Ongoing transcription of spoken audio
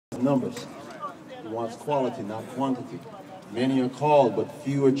numbers. He wants quality, not quantity. Many are called, but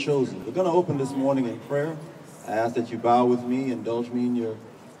few are chosen. We're going to open this morning in prayer. I ask that you bow with me, indulge me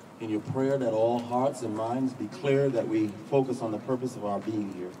in your prayer, that all hearts and minds be clear, that we focus on the purpose of our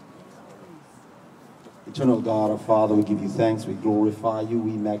being here. Eternal God, our Father, we give you thanks, we glorify you,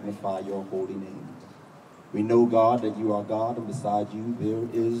 we magnify your holy name. We know, God, that you are God, and beside you there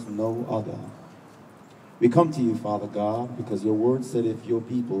is no other. We come to you, Father God, because your word said if your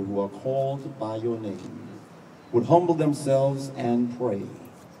people who are called by your name would humble themselves and pray,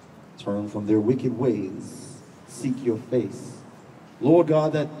 turn from their wicked ways, seek your face, Lord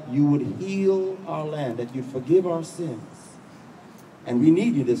God, that you would heal our land, that you'd forgive our sins. And we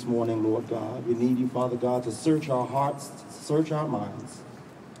need you this morning, Lord God. We need you, Father God, to search our hearts, to search our minds,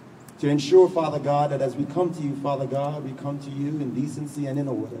 to ensure, Father God, that as we come to you, Father God, we come to you in decency and in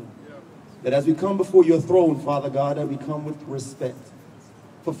order. That as we come before your throne, Father God, that we come with respect.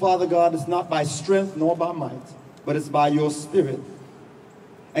 For, Father God, it's not by strength nor by might, but it's by your Spirit.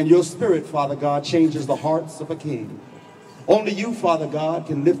 And your Spirit, Father God, changes the hearts of a king. Only you, Father God,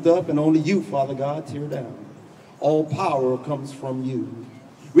 can lift up, and only you, Father God, tear down. All power comes from you.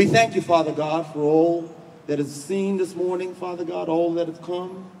 We thank you, Father God, for all that is seen this morning, Father God, all that have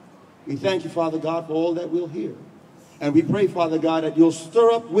come. We thank you, Father God, for all that we'll hear. And we pray, Father God, that you'll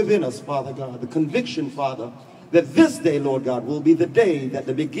stir up within us, Father God, the conviction, Father, that this day, Lord God, will be the day that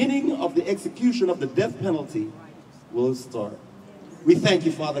the beginning of the execution of the death penalty will start. We thank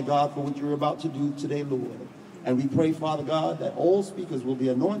you, Father God, for what you're about to do today, Lord. And we pray, Father God, that all speakers will be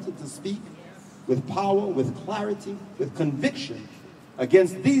anointed to speak with power, with clarity, with conviction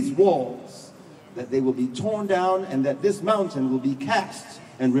against these walls, that they will be torn down and that this mountain will be cast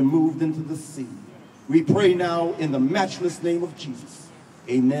and removed into the sea. We pray now in the matchless name of Jesus.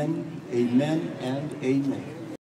 Amen, amen, and amen.